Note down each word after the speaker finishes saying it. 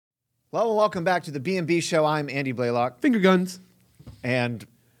Hello and welcome back to the B&B Show. I'm Andy Blaylock. Finger guns. And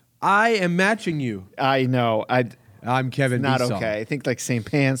I am matching you. I know. I'm Kevin Not Besaw. okay. I think like same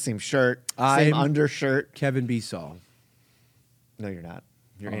pants, same shirt, same I'm undershirt. Kevin Besaw. No, you're not.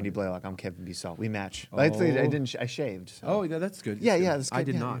 You're Andy Blaylock. I'm Kevin Besaw. We match. Oh. I didn't. I shaved. So. Oh, yeah, that's good. Yeah, That's yeah. good. That's good. I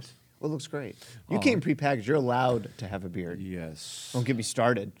did Yeah, not. yours. Well, it looks great. You Oh. came prepackaged. You're allowed to have a beard. Yes. Don't get me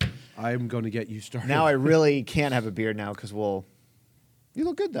started. I'm going to get you started. Now I really can't have a beard now because you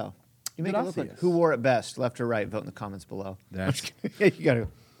look good though. You make it look like. Gracias. Who wore it best, left or right? Vote in the comments below. That's, Yeah, you got to.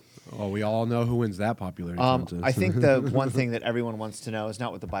 oh, we all know who wins that popularity contest. I think the one thing that everyone wants to know is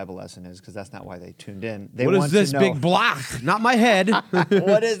not what the Bible lesson is, because that's not why they tuned in. They What want is this to know, big block? Not my head.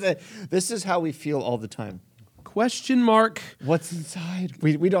 What is it? This is how we feel all the time. Question mark. What's inside?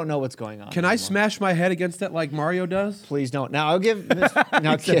 We don't know what's going on. Can I anymore. smash my head against it like Mario does? Please don't. Now I'll give.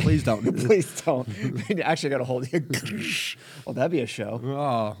 Now, said, "Please don't." Please don't. Actually, I got to hold you. Well, that'd be a show.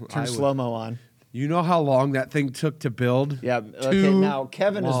 Oh, Turn slow mo on. You know how long that thing took to build? Yeah. Okay. Now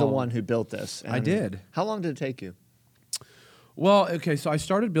Kevin is the one who built this. I and did. How long did it take you? Well, okay, so I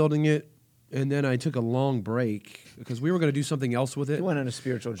started building it, and then I took a long break because we were going to do something else with it. You went on a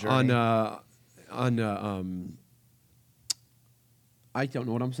spiritual journey. I don't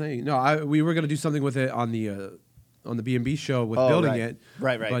know what I'm saying. No, we were going to do something with it on the B&B show with building right. it.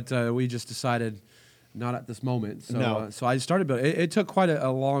 Right. But we just decided not at this moment. So, No. So I started building. It took quite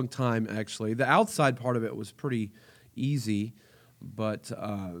a long time, actually. The outside part of it was pretty easy, but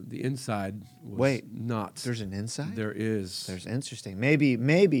the inside was not. There's an inside? There is. There's interesting. Maybe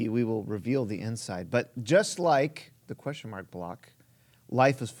we will reveal the inside. But just like the question mark block,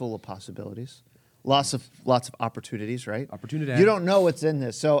 life is full of possibilities. Lots of opportunities, right? Opportunity. You don't know what's in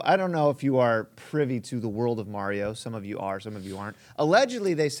this. So I don't know if you are privy to the world of Mario. Some of you are, some of you aren't.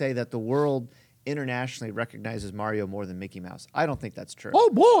 Allegedly, they say that the world internationally recognizes Mario more than Mickey Mouse. I don't think that's true. Oh,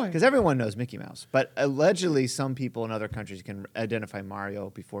 boy. Because everyone knows Mickey Mouse. But allegedly, some people in other countries can identify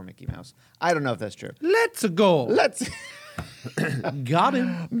Mario before Mickey Mouse. I don't know if that's true. Let's go. Let's... Got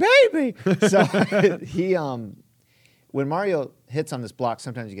him. Baby. So when Mario hits on this block,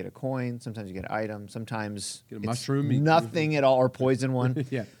 sometimes you get a coin, sometimes you get an item, sometimes Get a it's mushroom. nothing at all, or poison one.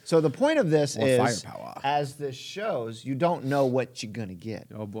 Yeah. So the point of this Or is, firepower. as this shows, you don't know what you're gonna get.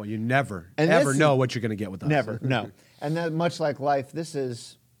 Oh, boy. You never, And ever this know is- what you're going to get with us. Never, no. And then, much like life, this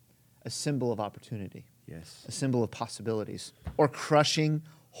is a symbol of opportunity, Yes. a symbol of possibilities, or crushing,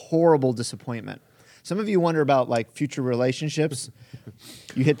 horrible disappointment. Some of you wonder about like future relationships.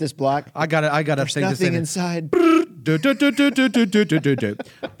 You hit this block. I got a There's thing to say. nothing inside.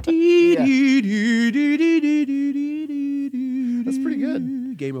 That's pretty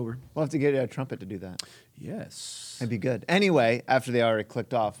good. Game over. We'll have to get a trumpet to do that. Yes. That'd be good. Anyway, after they already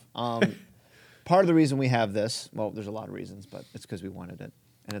clicked off, part of the reason we have this, well, there's a lot of reasons, but it's because we wanted it,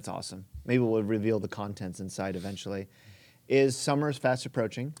 and it's awesome. Maybe we'll reveal the contents inside eventually. Is summer is fast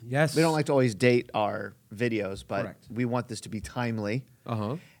approaching. Yes. We don't like to always date our videos, but Correct. we want this to be timely.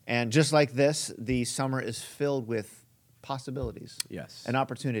 Uh-huh. And just like this, the summer is filled with possibilities. Yes. And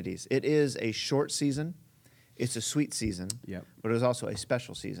opportunities. It is a short season. It's a sweet season. Yep. But it is also a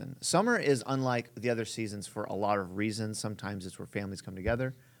special season. Summer is unlike the other seasons for a lot of reasons. Sometimes it's where families come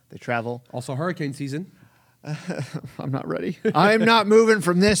together. They travel. Also hurricane season. I'm not ready. I'm not moving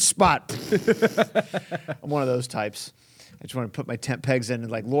from this spot. I'm one of those types. I just want to put my tent pegs in and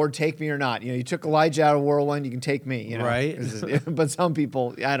like, Lord, take me or not. You know, you took Elijah out of whirlwind, you can take me. You know? Right. But some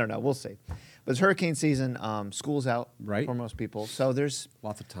people, I don't know. We'll see. But it's hurricane season. School's out Right. for most people. So there's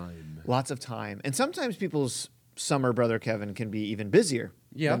Lots of time. lots of time. And sometimes people's summer, Brother Kevin, can be even busier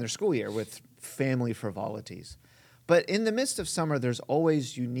Yeah. than their school year with family frivolities. But in the midst of summer, there's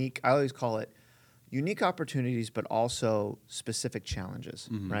always unique, I always call it unique opportunities, but also specific challenges,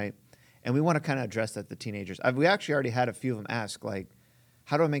 right? And we want to kind of address that to teenagers. We actually already had a few of them ask, like,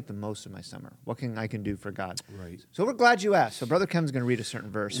 how do I make the most of my summer? What can I do for God? Right. So we're glad you asked. So Brother Kevin's going to read a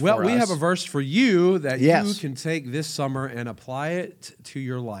certain verse Well, for we us. have a verse for you that Yes. you can take this summer and apply it to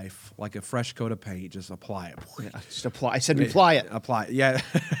your life like a fresh coat of paint. Just apply it. Yeah, just apply. I said apply it. Apply it.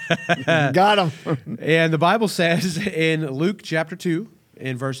 Yeah. Got him. And the Bible says in Luke chapter 2,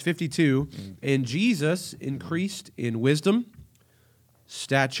 in verse 52, and Jesus increased in wisdom,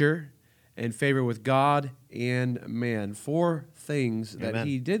 stature, and favor with God and man. 4 things that Amen.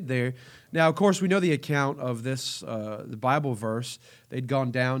 he did there. Now, of course, we know the account of this, the Bible verse. They'd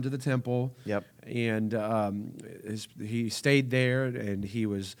gone down to the temple. Yep. And he stayed there, and he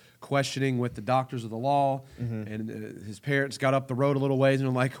was questioning with the doctors of the law. And his parents got up the road a little ways and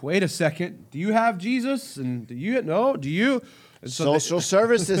were like, wait a second, do you have Jesus? And do you? No, do you? And so Social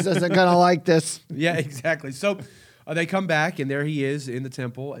services isn't going to like this. yeah, exactly. So They come back, and there he is in the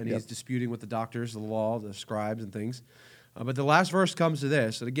temple, and Yep. he's disputing with the doctors, the law, the scribes, and things. But the last verse comes to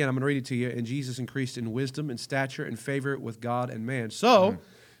this, and again, I'm going to read it to you. And Jesus increased in wisdom and stature and favor with God and man. So,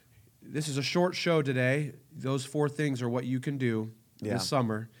 this is a short show today. Those 4 things are what you can do this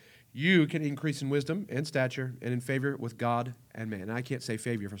summer. You can increase in wisdom and stature and in favor with God and man. And I can't say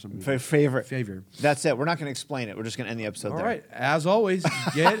favor for some reason. Favorite. Favor. That's it. We're not going to explain it. We're just going to end the episode All there. right. As always,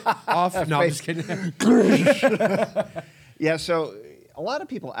 get off. No, I'm just kidding. Yeah, so a lot of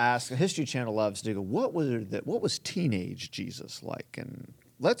people ask, the History Channel loves to go, what was teenage Jesus like? And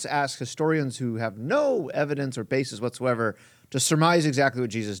let's ask historians who have no evidence or basis whatsoever to surmise exactly what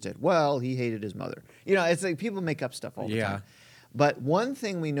Jesus did. Well, he hated his mother. You know, it's like people make up stuff all the time. But one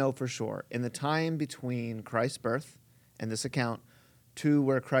thing we know for sure, in the time between Christ's birth and this account to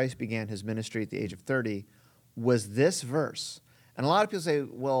where Christ began his ministry at the age of 30, was this verse. And a lot of people say,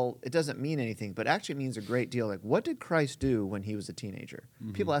 well, it doesn't mean anything, but actually it means a great deal. Like, what did Christ do when he was a teenager?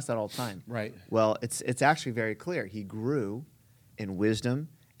 People ask that all the time. Right. Well, it's actually very clear. He grew in wisdom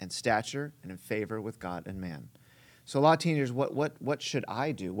and stature and in favor with God and man. So a lot of teenagers, what should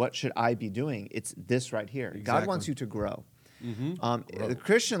I do? What should I be doing? It's this right here. Exactly. God wants you to grow. The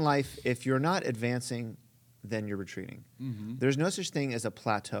Christian life, if you're not advancing, then you're retreating. There's no such thing as a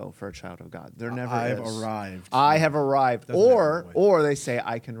plateau for a child of God. There never is. I have arrived. Or they say,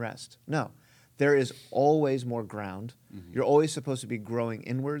 I can rest. No. There is always more ground. You're always supposed to be growing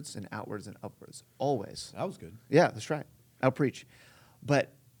inwards and outwards and upwards. Always. That was good. Yeah, that's right. I'll preach.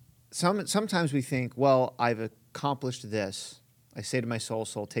 But sometimes we think, well, I've accomplished this. I say to my soul,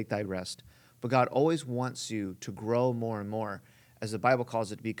 take thy rest. But God always wants you to grow more and more, as the Bible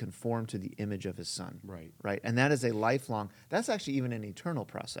calls it, to be conformed to the image of his Son. Right. Right. And that is a lifelong, that's actually even an eternal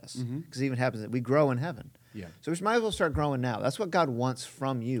process. Because it even happens that we grow in heaven. Yeah. So we might as well start growing now. That's what God wants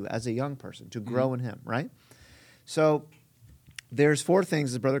from you as a young person, to grow in him, right? So there's 4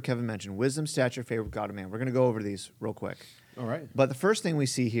 things, as Brother Kevin mentioned: wisdom, stature, favor with God and man. We're going to go over these real quick. All right. But the first thing we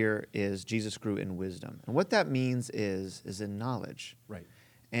see here is Jesus grew in wisdom. And what that means is in knowledge. Right.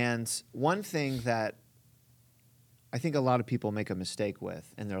 And one thing that I think a lot of people make a mistake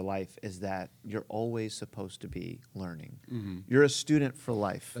with in their life is that you're always supposed to be learning. You're a student for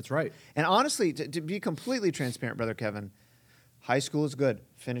life. That's right. And honestly, to be completely transparent, Brother Kevin, high school is good.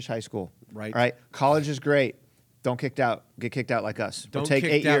 Finish high school. Right. All right. College is great. Don't get kicked out like us. Don't or take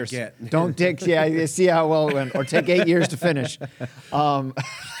kicked 8 out years. yet. Don't take. Yeah, you see how well it went. Or take 8 years to finish.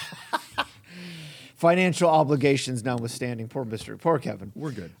 Financial obligations notwithstanding. Poor Kevin.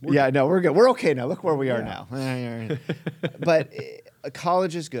 We're good. We're good. We're okay now. Look where we are now. But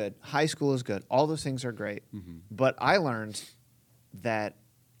college is good. High school is good. All those things are great. But I learned that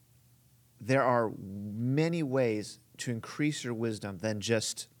there are many ways to increase your wisdom than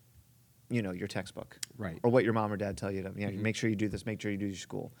just, your textbook. Right. Or what your mom or dad tell you to, make sure you do this, make sure you do your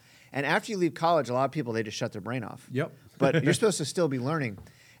school. And after you leave college, a lot of people, they just shut their brain off. Yep. But you're supposed to still be learning.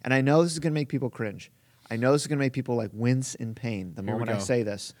 And I know this is going to make people cringe. I know this is going to make people like wince in pain the moment I say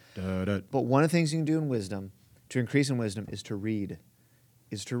this. But one of the things you can do in wisdom, to increase in wisdom, is to read.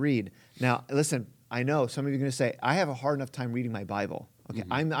 Now, listen, I know some of you are going to say, I have a hard enough time reading my Bible. Okay,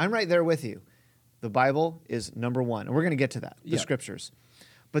 I'm right there with you. The Bible is number one. And we're going to get to that, the scriptures.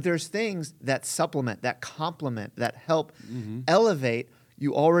 But there's things that supplement, that complement, that help elevate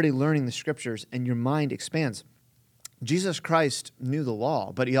you already learning the scriptures, and your mind expands. Jesus Christ knew the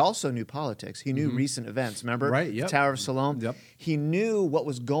law, but he also knew politics. He knew recent events. Remember? Right, The Tower of Siloam? Yep. He knew what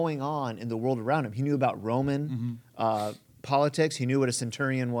was going on in the world around him. He knew about Roman politics. He knew what a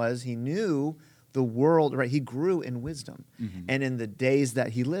centurion was. He knew the world, right? He grew in wisdom and in the days that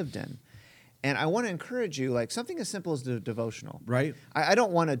he lived in. And I want to encourage you, like something as simple as the devotional. Right. I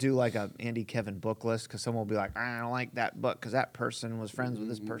don't want to do like a Andy Kevin book list, because someone will be like, I don't like that book because that person was friends with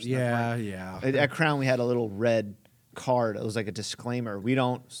this person. Yeah. At Crown, we had a little red card. It was like a disclaimer. We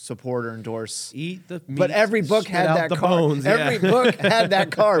don't support or endorse. Eat the meat. But every book spit had out that the card. bones. Every book had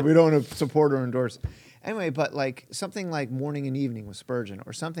that card. We don't support or endorse. Anyway, but like something like Morning and Evening with Spurgeon,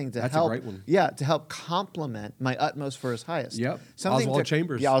 or something to That's help. a great one. Yeah, to help complement My Utmost for His Highest. Yep. Something Oswald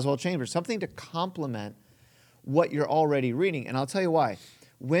Chambers. Yeah, Oswald Chambers. Something to complement what you're already reading. And I'll tell you why.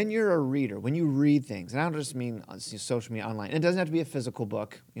 When you're a reader, when you read things, and I don't just mean on social media, online. It doesn't have to be a physical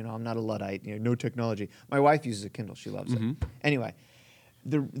book. I'm not a Luddite. No technology. My wife uses a Kindle. She loves it. Anyway,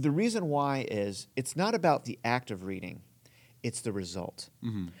 the reason why is it's not about the act of reading. It's the result.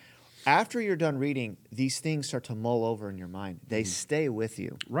 After you're done reading, these things start to mull over in your mind. They stay with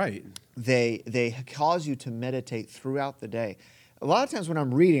you. Right. They cause you to meditate throughout the day. A lot of times when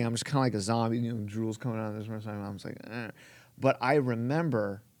I'm reading, I'm just kind of like a zombie. Drool's coming out of this one time. I'm just like, eh. But I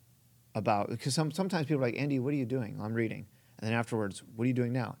remember about, because sometimes people are like, Andy, what are you doing? I'm reading. And then afterwards, what are you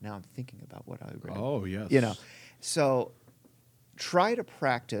doing now? Now I'm thinking about what I read. Oh, yes. You know, so try to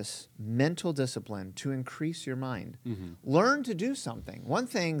practice mental discipline to increase your mind. Learn to do something. One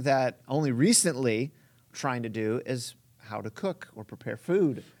thing that only recently trying to do is how to cook or prepare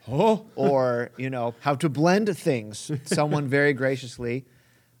food. Oh. Or, how to blend things. Someone very graciously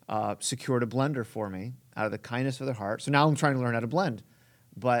secured a blender for me out of the kindness of their heart. So now I'm trying to learn how to blend.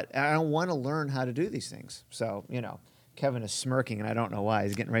 But I don't want to learn how to do these things. So, Kevin is smirking, and I don't know why.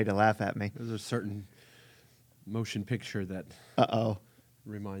 He's getting ready to laugh at me. There's a certain motion picture that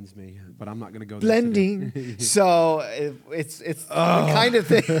reminds me, but I'm not going to go there Blending. today. So it's the kind of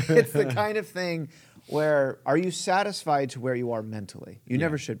thing. It's the kind of thing where, are you satisfied to where you are mentally? You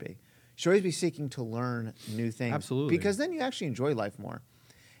never should be. You should always be seeking to learn new things. Absolutely. Because then you actually enjoy life more.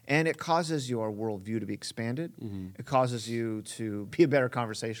 And it causes your worldview to be expanded. It causes you to be a better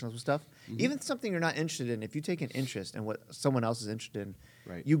conversationalist with stuff. Even something you're not interested in, if you take an interest in what someone else is interested in,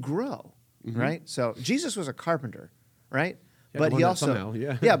 Right. you grow, right? So Jesus was a carpenter, right? Yeah, But to he learn that also, somehow,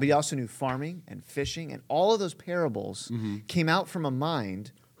 yeah. but he also knew farming and fishing, and all of those parables came out from a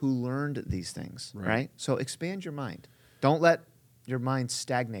mind who learned these things, right? So expand your mind. Don't let your mind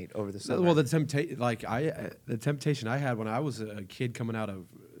stagnate over the summer. Well, the temptation I had when I was a kid coming out of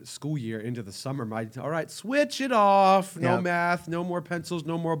school year into the summer, all right, switch it off. No math, no more pencils,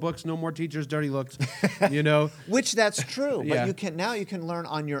 no more books, no more teachers' dirty looks. Which that's true, Yeah. but you can learn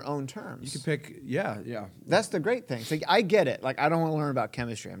on your own terms. You can pick, yeah. That's the great thing. So I get it. Like, I don't want to learn about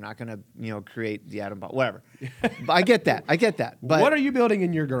chemistry. I'm not going to, create the atom bomb, whatever. But I get that. But what are you building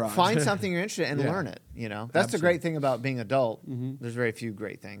in your garage? find something you're interested in and Yeah. learn it. That's the Absolutely. great thing about being adult. There's very few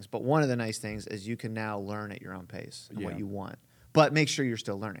great things, but one of the nice things is you can now learn at your own pace and what you want. But make sure you're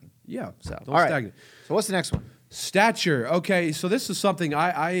still learning. Yeah. So, Don't all right. stagnate. So what's the next one? Stature. Okay, so this is something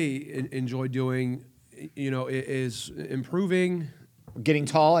I enjoy doing. Is improving. Getting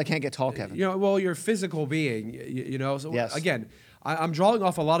tall. I can't get tall, Kevin. Your physical being. So Yes. again, I'm drawing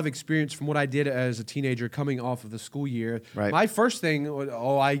off a lot of experience from what I did as a teenager coming off of the school year. Right. My first thing,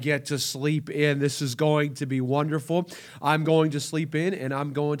 I get to sleep in. This is going to be wonderful. I'm going to sleep in, and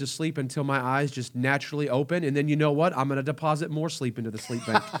I'm going to sleep until my eyes just naturally open. And then you know what? I'm going to deposit more sleep into the sleep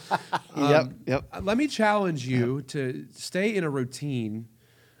bank. Yep. Let me challenge you to stay in a routine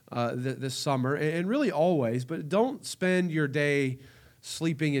this summer, and really always, but don't spend your day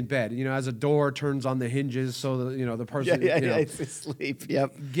sleeping in bed, as a door turns on the hinges, so the person, It's sleep.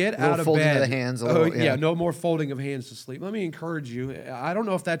 Yep. get A little out of folding bed. of the hands. A little, No more folding of hands to sleep. Let me encourage you. I don't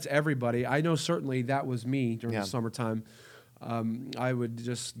know if that's everybody. I know certainly that was me during the summertime. I would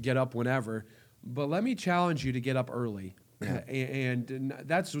just get up whenever, but let me challenge you to get up early. And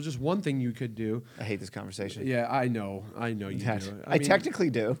that's just one thing you could do. I hate this conversation. Yeah, I know you do. I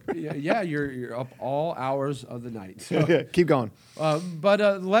technically do. Yeah, you're up all hours of the night. So, Keep going.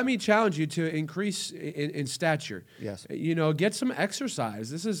 but let me challenge you to increase in stature. Yes. Get some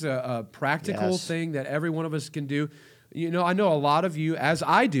exercise. This is a practical Yes. thing that every one of us can do. I know a lot of you, as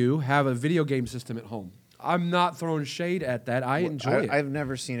I do, have a video game system at home. I'm not throwing shade at that. I enjoy it. I've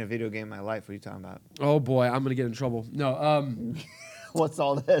never seen a video game in my life. What are you talking about? Oh boy, I'm gonna get in trouble. No, What's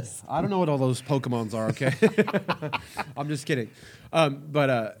all this? I don't know what all those Pokemons are. Okay, I'm just kidding.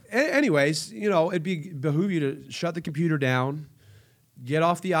 Anyways, it'd behoove you to shut the computer down, get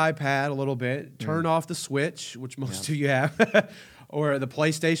off the iPad a little bit, turn off the Switch, which most of you have, or the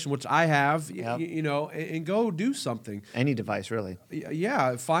PlayStation, which I have. And go do something. Any device, really.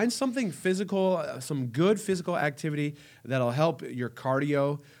 Yeah, find something physical, some good physical activity that'll help your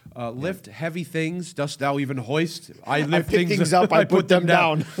cardio. Lift heavy things. Dost thou even hoist? I lift pick things up, I put them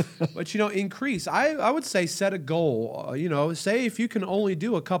down. But increase. I would say set a goal. Say if you can only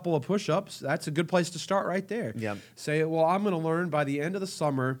do a couple of push-ups, that's a good place to start right there. Yep. Say, well, I'm going to learn by the end of the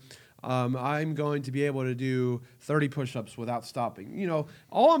summer. I'm going to be able to do 30 push-ups without stopping.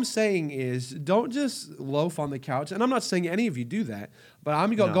 All I'm saying is don't just loaf on the couch. And I'm not saying any of you do that, but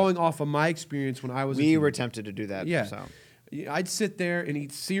I'm going off of my experience when I was a We teenager. were tempted to do that. Yeah. So. I'd sit there and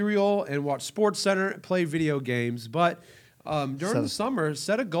eat cereal and watch Sports Center, play video games. But during the summer,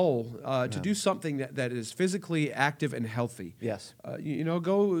 set a goal to do something that is physically active and healthy. Yes.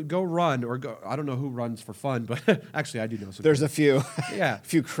 Go run or go. I don't know who runs for fun, but actually I do know some. There's a few. Yeah. A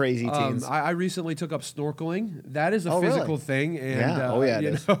few crazy teens. I recently took up snorkeling. That is a Oh, physical really? thing. And, it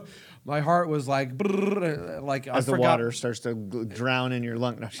is. my heart was like, like As the water starts to drown in your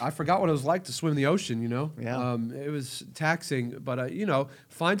lung. No, I forgot what it was like to swim in the ocean, Yeah. It was taxing, but,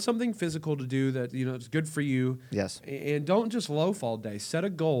 find something physical to do that, it's good for you. Yes. And don't just loaf all day. Set a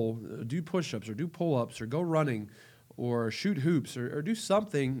goal. Do push-ups or do pull-ups or go running. or shoot hoops or do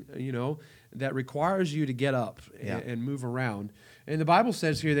something, that requires you to get up and move around. And the Bible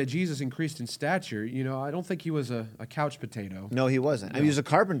says here that Jesus increased in stature. I don't think he was a couch potato. No, he wasn't. No. I mean, he was a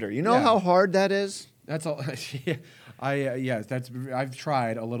carpenter. You know how hard that is? That's all. I've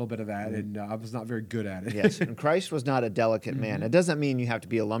tried a little bit of that, and I was not very good at it. Yes, and Christ was not a delicate man. It doesn't mean you have to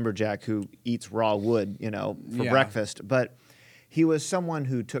be a lumberjack who eats raw wood, for breakfast, but he was someone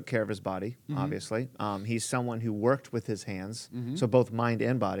who took care of his body, obviously. He's someone who worked with his hands, so both mind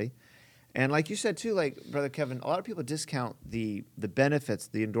and body. And like you said too, like Brother Kevin, a lot of people discount the benefits,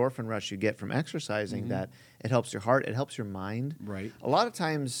 the endorphin rush you get from exercising, that it helps your heart, it helps your mind. Right. A lot of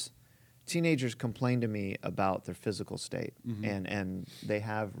times teenagers complain to me about their physical state, and they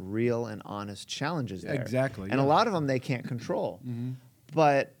have real and honest challenges there. Exactly. And a lot of them they can't control.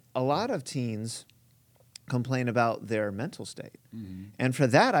 But a lot of teens complain about their mental state. And for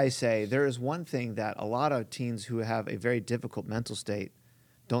that, I say there is one thing that a lot of teens who have a very difficult mental state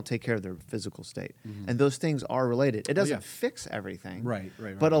don't take care of their physical state. And those things are related. It doesn't fix everything. Right.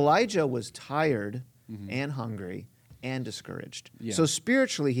 But Elijah was tired and hungry and discouraged. Yeah. So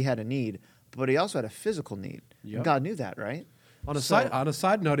spiritually he had a need, but he also had a physical need. Yep. God knew that, right? On a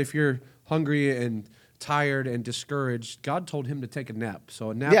side note, if you're hungry and tired and discouraged, God told him to take a nap.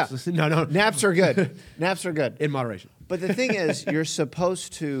 So naps, no, naps are good. Naps are good in moderation. But the thing is, you're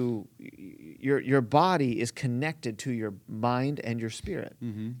supposed to. Your body is connected to your mind and your spirit.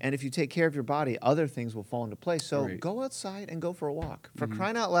 And if you take care of your body, other things will fall into place. So go outside and go for a walk. For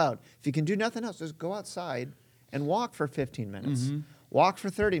crying out loud, if you can do nothing else, just go outside and walk for 15 minutes. Walk for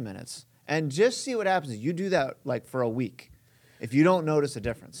 30 minutes. And just see what happens. You do that like for a week. If you don't notice a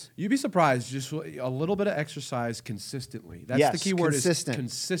difference. You'd be surprised. Just a little bit of exercise consistently. That's the key word, consistent. Is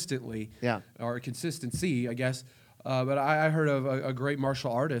consistently. Yeah. Or consistency, I guess. But I heard of a great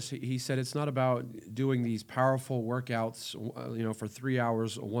martial artist. He said it's not about doing these powerful workouts, for 3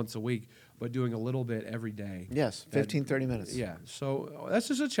 hours once a week, but doing a little bit every day. Yes, 15, 30 minutes. Yeah, so that's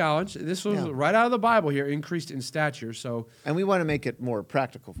just a challenge. This was right out of the Bible here, increased in stature. So, and we want to make it more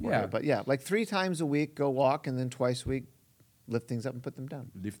practical for you. But like 3 times a week, go walk, and then twice a week, lift things up and put them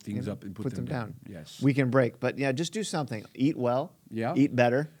down. Lift things up and put them down. Yes. Weekend break. But just do something. Eat well. Yeah. Eat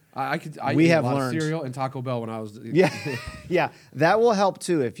better. I ate have a lot learned of cereal and Taco Bell when I was... Yeah, that will help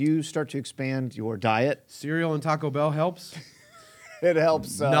too. If you start to expand your diet. Cereal and Taco Bell helps? It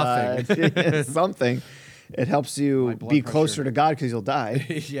helps. Nothing. Something. It helps you be closer to God because you'll die.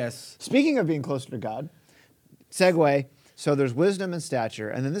 Yes. Speaking of being closer to God, segue. So there's wisdom and stature.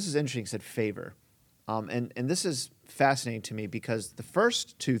 And then this is interesting. It said favor. And this is fascinating to me because the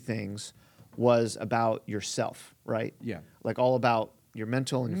first 2 things was about yourself, right? Yeah. Like all about your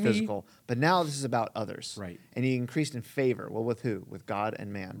mental and your Me. physical. But now this is about others. Right. And he increased in favor. Well, with who? With God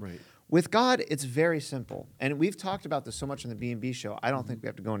and man. Right. With God, it's very simple. And we've talked about this so much on the B&B show, I don't think we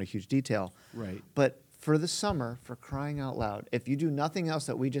have to go into huge detail. Right. But for the summer, for crying out loud, if you do nothing else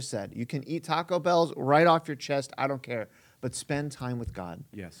that we just said, you can eat Taco Bells right off your chest, I don't care. But spend time with God.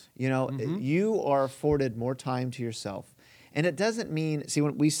 Yes. You are afforded more time to yourself. And it doesn't mean, see,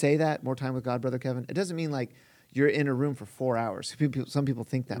 when we say that, more time with God, Brother Kevin, it doesn't mean like you're in a room for 4 hours. Some people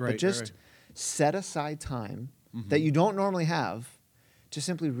think that. Right, but just right. set aside time that you don't normally have to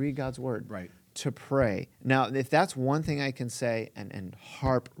simply read God's word. Right. To pray. Now, if that's one thing I can say and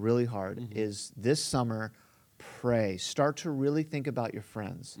harp really hard is this summer, pray. Start to really think about your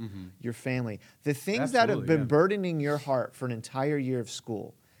friends, your family, the things that have been burdening your heart for an entire year of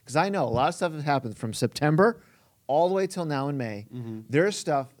school. Because I know a lot of stuff has happened from September all the way till now in May. There's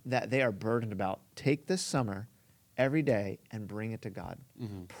stuff that they are burdened about. Take this summer every day and bring it to God.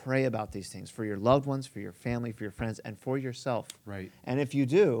 Pray about these things for your loved ones, for your family, for your friends, and for yourself. Right. And if you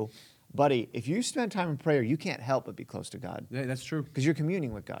do, buddy, if you spend time in prayer, you can't help but be close to God. Yeah, that's true. Because you're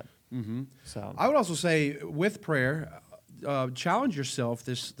communing with God. So I would also say with prayer, challenge yourself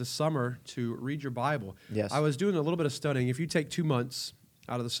this summer to read your Bible. Yes. I was doing a little bit of studying. If you take 2 months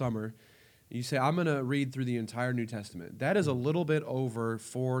out of the summer, you say, I'm going to read through the entire New Testament. That is a little bit over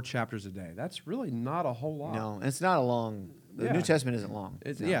 4 chapters a day. That's really not a whole lot. no, it's not a long. The New Testament isn't long.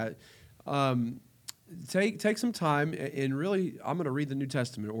 Take some time and really, I'm going to read the New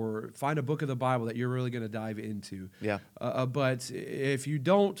Testament or find a book of the Bible that you're really going to dive into. Yeah. But if you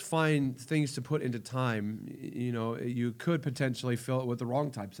don't find things to put into time, you could potentially fill it with the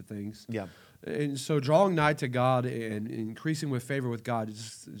wrong types of things. Yeah. And so drawing nigh to God and increasing with favor with God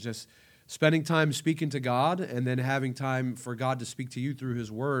is just spending time speaking to God and then having time for God to speak to you through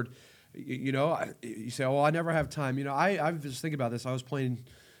His Word. You say, "Oh, I never have time." I was thinking about this. I was playing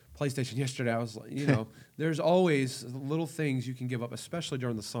PlayStation yesterday. I was like, there's always little things you can give up, especially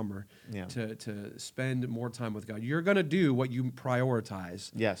during the summer, Yeah. to spend more time with God. You're going to do what you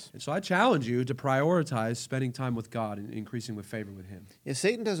prioritize. Yes. And so I challenge you to prioritize spending time with God and increasing with favor with Him. Yeah,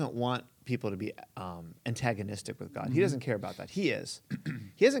 Satan doesn't want people to be antagonistic with God. He doesn't care about that. He is.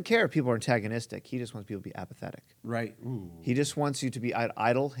 He doesn't care if people are antagonistic. He just wants people to be apathetic. Right. Ooh. He just wants you to be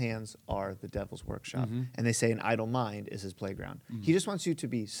idle hands are the devil's workshop. And they say an idle mind is his playground. He just wants you to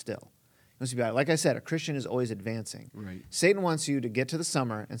be still. He wants you to be, like I said, a Christian is always advancing. Right. Satan wants you to get to the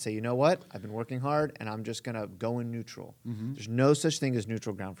summer and say, you know what? I've been working hard and I'm just going to go in neutral. There's no such thing as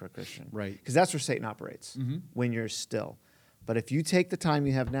neutral ground for a Christian. Right. Because that's where Satan operates, when you're still. But if you take the time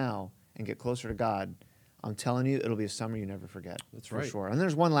you have now and get closer to God, I'm telling you, it'll be a summer you never forget. That's for right. sure. And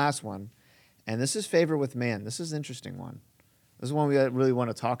there's one last one, and this is favor with man. This is an interesting one. This is one we really want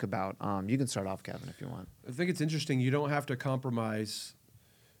to talk about. You can start off, Kevin, if you want. I think it's interesting. You don't have to compromise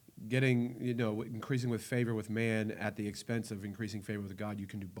getting, increasing with favor with man at the expense of increasing favor with God. You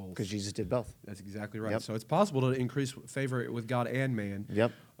can do both. Because Jesus did both. That's exactly right. Yep. So it's possible to increase favor with God and man.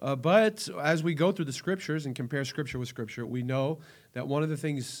 Yep. But as we go through the scriptures and compare scripture with scripture, we know that one of the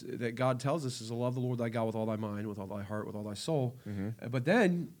things that God tells us is to love the Lord thy God with all thy mind, with all thy heart, with all thy soul. But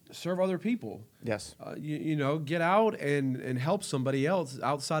then serve other people. Yes. Get out and help somebody else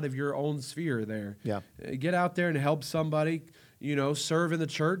outside of your own sphere there. Yeah. Get out there and help somebody, serve in the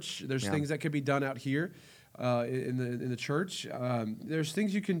church. There's Yeah. things that could be done out here in the church. There's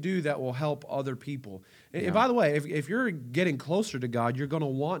things you can do that will help other people. And by the way, if you're getting closer to God, you're going to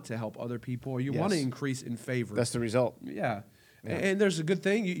want to help other people, or you want to Yes. increase in favor. That's the result. Yeah. Yeah. And there's a good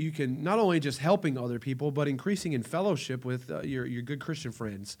thing. You can not only just helping other people, but increasing in fellowship with your good Christian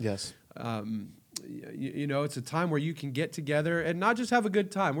friends. Yes. It's a time where you can get together and not just have a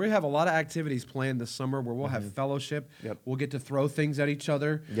good time. We have a lot of activities planned this summer where we'll have fellowship. Yep. We'll get to throw things at each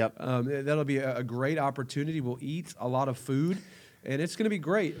other. Yep. That'll be a great opportunity. We'll eat a lot of food. And it's going to be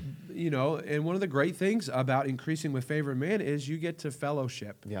great, and one of the great things about increasing with favor of man is you get to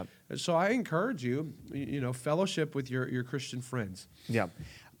fellowship. Yep. And so I encourage you, fellowship with your Christian friends. Yeah.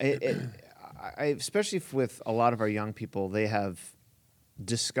 Especially with a lot of our young people, they have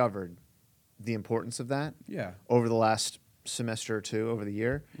discovered the importance of that Yeah. over the last semester or two, over the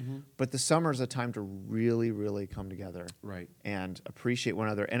year. But the summer is a time to really, really come together. Right. And appreciate one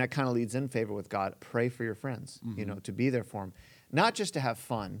another. And it kind of leads in favor with God. Pray for your friends, to be there for them. Not just to have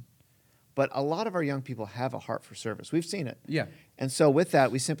fun, but a lot of our young people have a heart for service. We've seen it. Yeah. And so with that,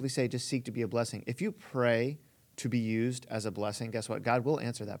 we simply say, just seek to be a blessing. If you pray to be used as a blessing, guess what? God will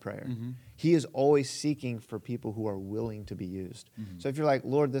answer that prayer. He is always seeking for people who are willing to be used. So if you're like,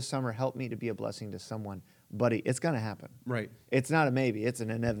 Lord, this summer, help me to be a blessing to someone, buddy, it's going to happen. Right. It's not a maybe. It's an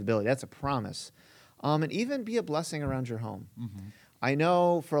inevitability. That's a promise. And even be a blessing around your home. I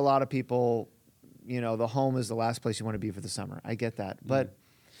know for a lot of people, the home is the last place you want to be for the summer. I get that. But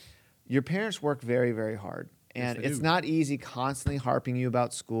your parents work very, very hard. And Yes, they it's do. not easy constantly harping you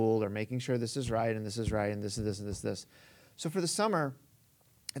about school or making sure this is right and this is right and this and this and this. So for the summer,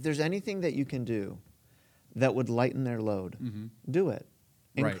 if there's anything that you can do that would lighten their load, do it.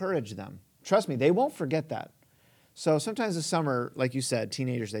 Right. Encourage them. Trust me, they won't forget that. So sometimes the summer, like you said,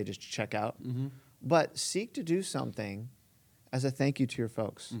 teenagers, they just check out. But seek to do something as a thank you to your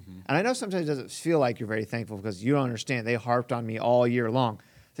folks. And I know sometimes it doesn't feel like you're very thankful because you don't understand. They harped on me all year long.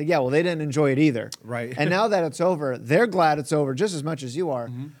 It's like, yeah, well, they didn't enjoy it either. Right. And now that it's over, they're glad it's over just as much as you are.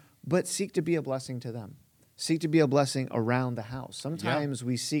 But seek to be a blessing to them. Seek to be a blessing around the house. Sometimes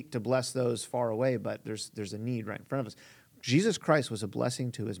we seek to bless those far away, but there's a need right in front of us. Jesus Christ was a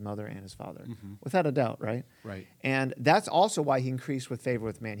blessing to his mother and his father, without a doubt, right? Right. And that's also why he increased with favor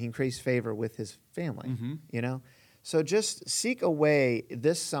with man. He increased favor with his family, So just seek a way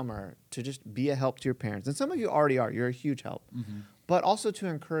this summer to just be a help to your parents. And some of you already are. You're a huge help. But also to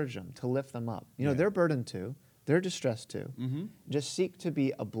encourage them, to lift them up. They're burdened too. They're distressed too. Just seek to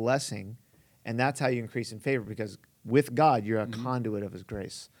be a blessing, and that's how you increase in favor, because with God, you're a conduit of his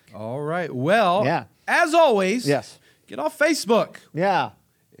grace. All right. Well, Yeah. as always, Yes. get off Facebook Yeah.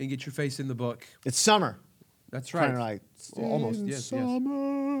 and get your face in the book. It's summer. That's right. Kind of like, Almost, in yes,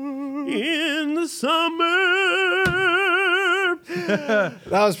 summer. In the summer. That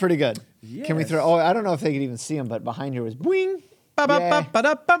was pretty good. Can we Yes. throw? Oh, I don't know if they could even see him, but behind you was boing.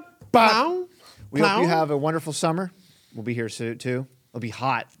 Ba-ba-ba-ba-da-ba. Pow. We hope you Pow. have a wonderful summer. We'll be here soon too. It'll be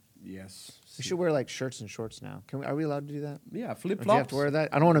hot. Yes. We should wear like shirts and shorts now. Are we allowed to do that? Yeah, Or flip do you have flops. to wear that?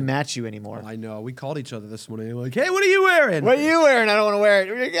 I don't want to match you anymore. I know. We called each other this morning. Like, hey, what are you wearing? What are you wearing? I don't want to wear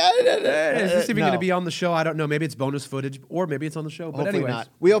it. Hey, is this even No. going to be on the show? I don't know. Maybe it's bonus footage, or maybe it's on the show. But Hopefully anyways, not.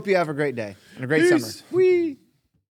 We hope you have a great day and a great Peace. summer. Whee!